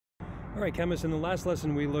Alright chemists, in the last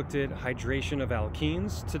lesson we looked at hydration of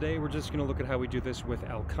alkenes. Today we're just going to look at how we do this with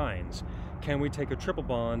alkynes. Can we take a triple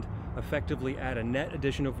bond, effectively add a net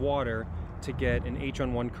addition of water to get an H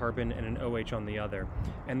on one carbon and an OH on the other?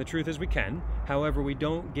 And the truth is we can. However, we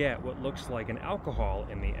don't get what looks like an alcohol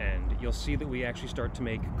in the end. You'll see that we actually start to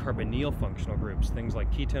make carbonyl functional groups, things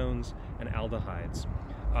like ketones and aldehydes.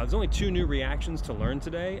 There's only two new reactions to learn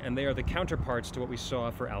today, and they are the counterparts to what we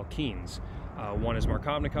saw for alkenes. One is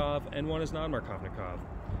Markovnikov and one is non-Markovnikov.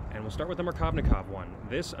 And we'll start with the Markovnikov one.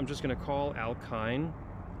 This I'm just going to call alkyne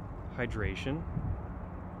hydration.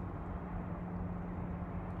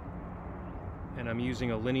 And I'm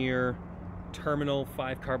using a linear terminal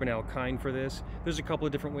 5-carbon alkyne for this. There's a couple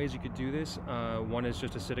of different ways you could do this. One is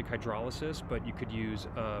just acidic hydrolysis, but you could use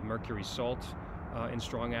mercury salt in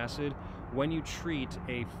strong acid. When you treat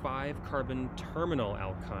a 5-carbon terminal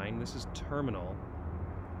alkyne, this is terminal,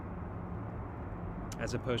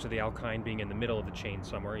 as opposed to the alkyne being in the middle of the chain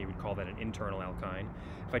somewhere, you would call that an internal alkyne.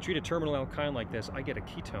 If I treat a terminal alkyne like this, I get a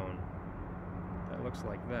ketone that looks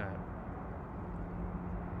like that.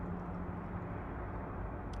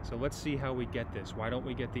 So let's see how we get this. Why don't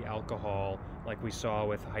we get the alcohol like we saw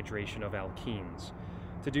with hydration of alkenes?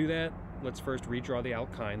 To do that, let's first redraw the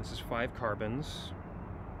alkyne. This is 5 carbons.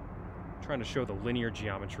 I'm trying to show the linear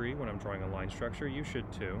geometry when I'm drawing a line structure. You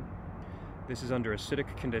should too. This is under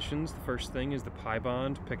acidic conditions. The first thing is the pi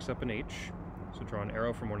bond picks up an H. So draw an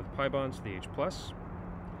arrow from one of the pi bonds to the H+.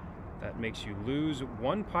 That makes you lose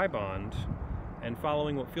one pi bond, and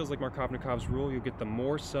following what feels like Markovnikov's rule, you'll get the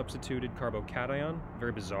more substituted carbocation.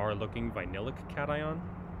 Very bizarre looking vinylic cation,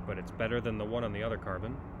 but it's better than the one on the other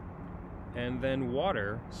carbon. And then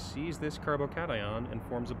water sees this carbocation and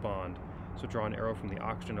forms a bond. So draw an arrow from the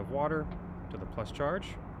oxygen of water to the plus charge.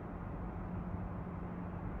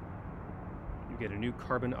 You get a new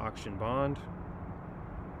carbon-oxygen bond,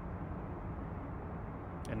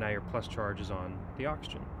 and now your plus charge is on the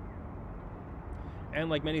oxygen. And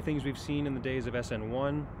like many things we've seen in the days of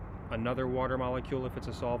SN1, another water molecule, if it's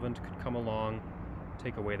a solvent, could come along,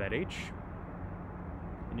 take away that H,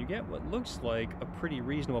 and you get what looks like a pretty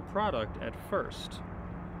reasonable product at first.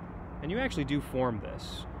 And you actually do form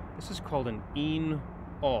this. This is called an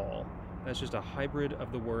ene-ol. That's just a hybrid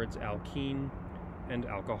of the words alkene and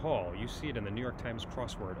alcohol. You see it in the New York Times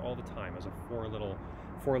crossword all the time as a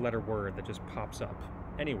four-letter word that just pops up.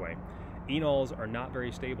 Anyway, enols are not very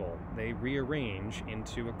stable. They rearrange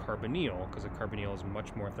into a carbonyl because a carbonyl is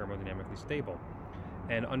much more thermodynamically stable.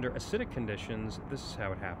 And under acidic conditions, this is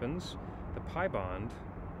how it happens. The pi bond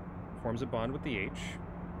forms a bond with the H.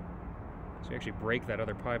 So you actually break that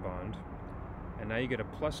other pi bond. And now you get a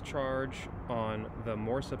plus charge on the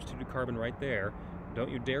more substituted carbon right there. Don't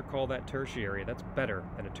you dare call that tertiary. That's better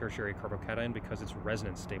than a tertiary carbocation because it's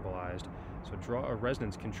resonance stabilized. So draw a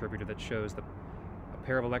resonance contributor that shows a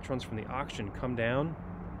pair of electrons from the oxygen come down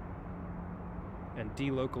and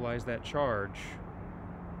delocalize that charge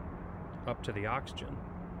up to the oxygen.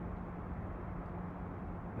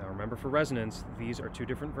 Now remember, for resonance, these are two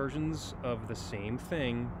different versions of the same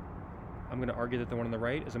thing. I'm going to argue that the one on the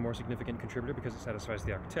right is a more significant contributor because it satisfies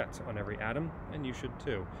the octet on every atom, and you should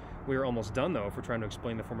too. We are almost done though if we're trying to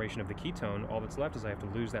explain the formation of the ketone. All that's left is I have to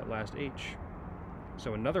lose that last H.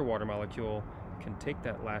 So another water molecule can take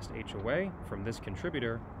that last H away from this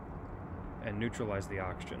contributor and neutralize the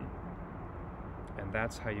oxygen. And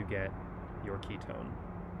that's how you get your ketone.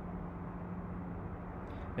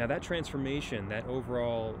 Now that transformation, that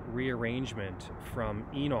overall rearrangement from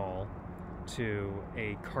enol to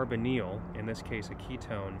a carbonyl, in this case a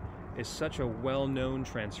ketone, is such a well-known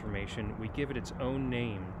transformation, we give it its own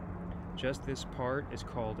name. Just this part is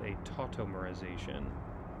called a tautomerization.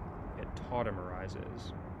 It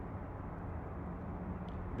tautomerizes.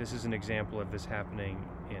 This is an example of this happening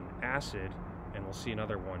in acid, and we'll see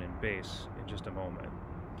another one in base in just a moment.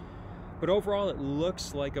 But overall, it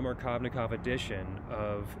looks like a Markovnikov addition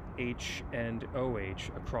of H and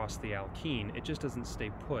OH across the alkene. It just doesn't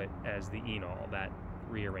stay put as the enol. That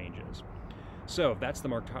rearranges. So that's the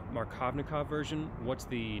Markovnikov version. What's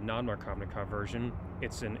the non-Markovnikov version?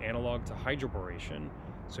 It's an analog to hydroboration.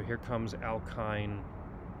 So here comes alkyne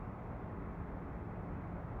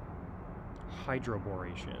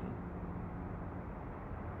hydroboration.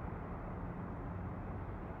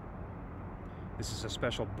 This is a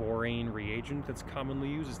special borane reagent that's commonly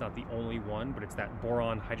used. It's not the only one, but it's that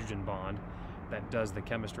boron-hydrogen bond that does the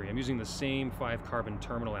chemistry. I'm using the same 5-carbon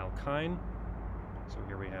terminal alkyne. So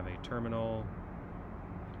here we have a terminal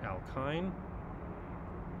alkyne,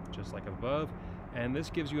 just like above. And this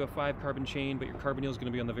gives you a 5-carbon chain, but your carbonyl is going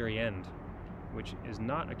to be on the very end, which is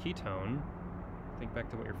not a ketone. Think back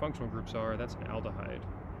to what your functional groups are. That's an aldehyde.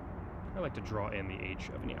 I like to draw in the H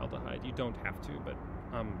of an aldehyde. You don't have to, but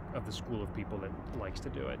I'm of the school of people that likes to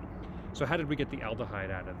do it. So how did we get the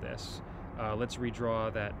aldehyde out of this? Let's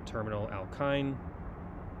redraw that terminal alkyne.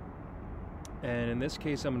 And in this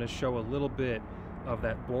case, I'm going to show a little bit of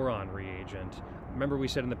that boron reagent. Remember we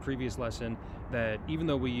said in the previous lesson that even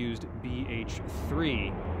though we used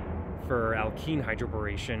BH3 for alkene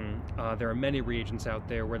hydroboration, there are many reagents out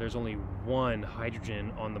there where there's only one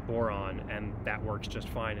hydrogen on the boron, and that works just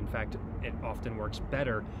fine. In fact, it often works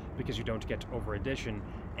better because you don't get over-addition,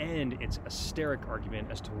 and it's a steric argument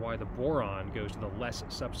as to why the boron goes to the less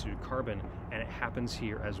substituted carbon, and it happens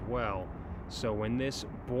here as well. So when this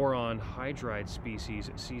boron hydride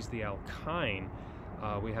species sees the alkyne,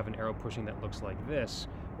 we have an arrow pushing that looks like this,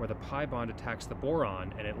 where the pi bond attacks the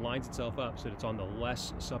boron and it lines itself up so that it's on the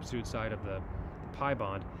less substituted side of the pi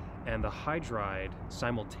bond, and the hydride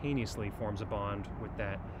simultaneously forms a bond with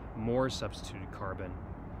that more substituted carbon.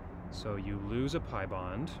 So you lose a pi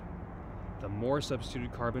bond, the more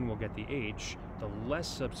substituted carbon will get the H, the less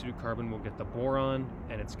substituted carbon will get the boron,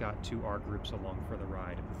 and it's got two R groups along for the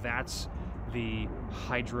ride. That's the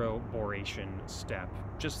hydroboration step,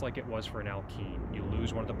 just like it was for an alkene. You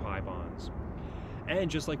lose one of the pi bonds.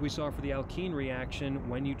 And just like we saw for the alkene reaction,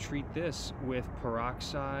 when you treat this with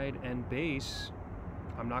peroxide and base,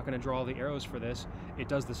 I'm not going to draw all the arrows for this, it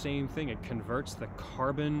does the same thing. It converts the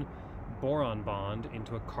carbon-boron bond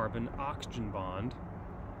into a carbon-oxygen bond.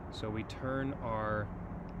 So we turn our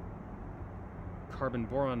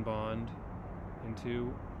carbon-boron bond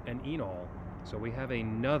into an enol. So we have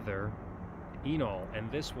another enol,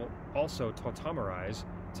 and this will also tautomerize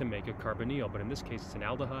to make a carbonyl, but in this case it's an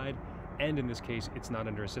aldehyde, and in this case it's not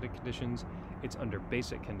under acidic conditions, it's under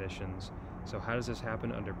basic conditions. So how does this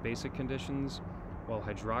happen under basic conditions? Well,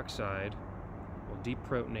 hydroxide will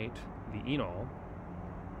deprotonate the enol.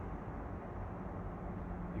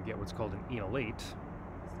 You get what's called an enolate,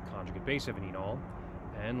 the conjugate base of an enol,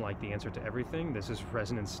 and like the answer to everything, this is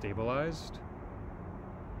resonance stabilized.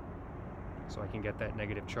 So I can get that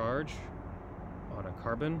negative charge on a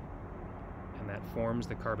carbon, and that forms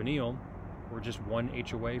the carbonyl. We're just one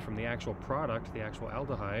H away from the actual product, the actual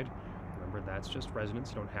aldehyde. Remember, that's just resonance.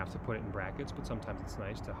 You don't have to put it in brackets, but sometimes it's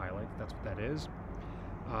nice to highlight that that's what that is.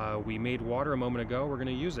 We made water a moment ago. We're going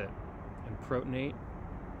to use it and protonate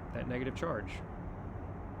that negative charge.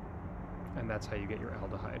 And that's how you get your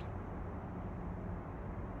aldehyde.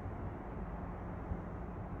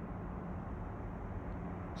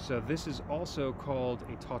 So this is also called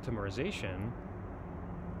a tautomerization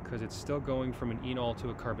because it's still going from an enol to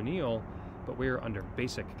a carbonyl, but we're under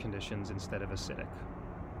basic conditions instead of acidic,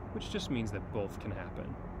 which just means that both can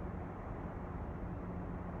happen.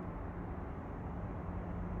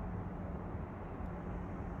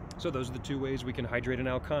 So those are the two ways we can hydrate an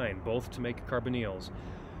alkyne, both to make carbonyls.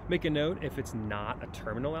 Make a note, if it's not a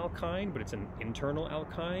terminal alkyne, but it's an internal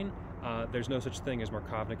alkyne, there's no such thing as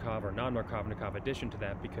Markovnikov or non-Markovnikov addition to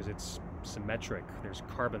that because it's symmetric. There's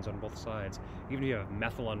carbons on both sides. Even if you have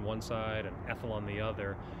methyl on one side and ethyl on the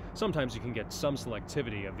other, sometimes you can get some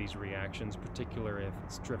selectivity of these reactions, particularly if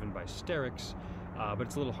it's driven by sterics, but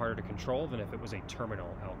it's a little harder to control than if it was a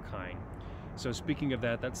terminal alkyne. So speaking of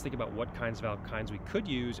that, let's think about what kinds of alkynes we could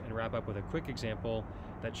use and wrap up with a quick example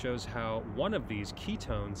that shows how one of these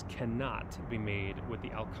ketones cannot be made with the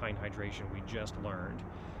alkyne hydration we just learned.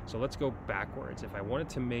 So let's go backwards. If I wanted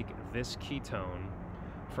to make this ketone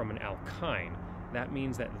from an alkyne, that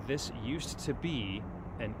means that this used to be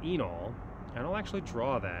an enol, and I'll actually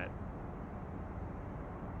draw that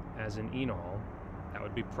as an enol. That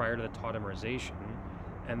would be prior to the tautomerization.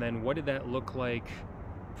 And then what did that look like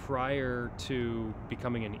prior to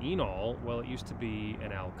becoming an enol? Well, it used to be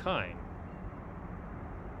an alkyne.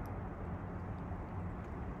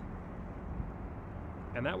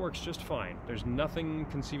 And that works just fine. There's nothing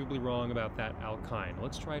conceivably wrong about that alkyne.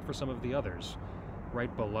 Let's try it for some of the others.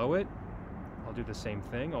 Right below it, I'll do the same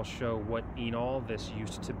thing. I'll show what enol this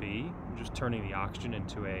used to be. I'm just turning the oxygen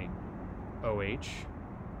into a OH.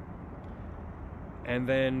 And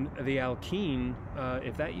then the alkene,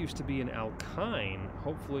 if that used to be an alkyne,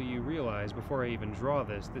 hopefully you realize before I even draw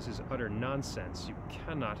this, this is utter nonsense. You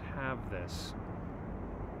cannot have this.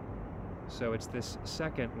 So it's this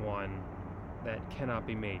second one that cannot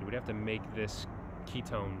be made. We'd have to make this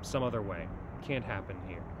ketone some other way. Can't happen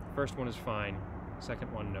here. First one is fine,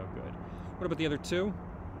 second one no good. What about the other two?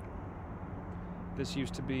 This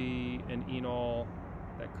used to be an enol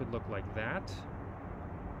that could look like that.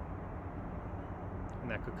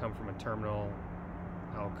 And that could come from a terminal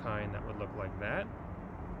alkyne that would look like that.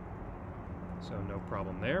 So no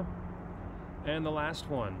problem there. And the last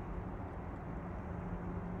one.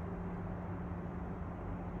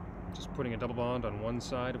 Just putting a double bond on one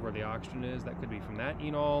side of where the oxygen is, that could be from that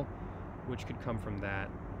enol, which could come from that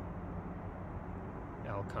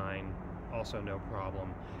alkyne, also no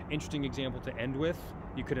problem. Interesting example to end with.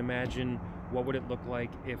 You could imagine what would it look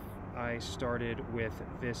like if I started with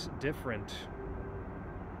this different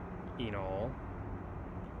enol.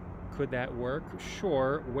 Could that work?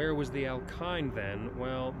 Sure. Where was the alkyne then?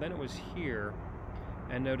 Well, then it was here.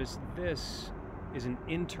 And notice this is an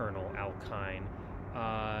internal alkyne,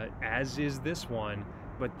 as is this one,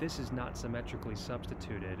 but this is not symmetrically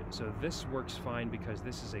substituted. So this works fine because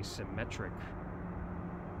this is a symmetric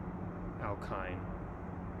alkyne.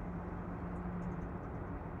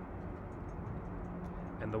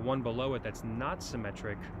 And the one below it that's not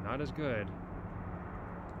symmetric, not as good,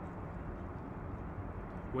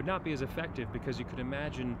 would not be as effective because you could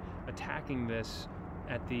imagine attacking this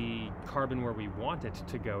at the carbon where we want it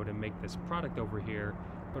to go to make this product over here,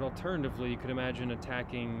 but alternatively you could imagine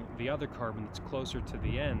attacking the other carbon that's closer to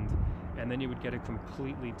the end, and then you would get a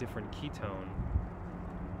completely different ketone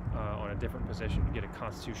on a different position. You get a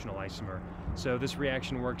constitutional isomer. So this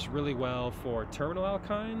reaction works really well for terminal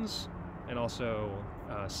alkynes and also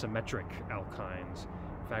symmetric alkynes.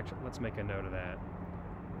 In fact, let's make a note of that.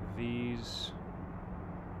 These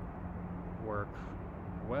work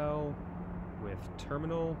well with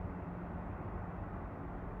terminal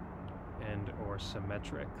and or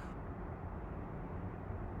symmetric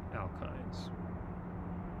alkynes.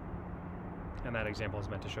 And that example is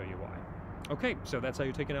meant to show you why. Okay, so that's how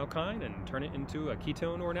you take an alkyne and turn it into a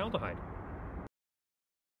ketone or an aldehyde.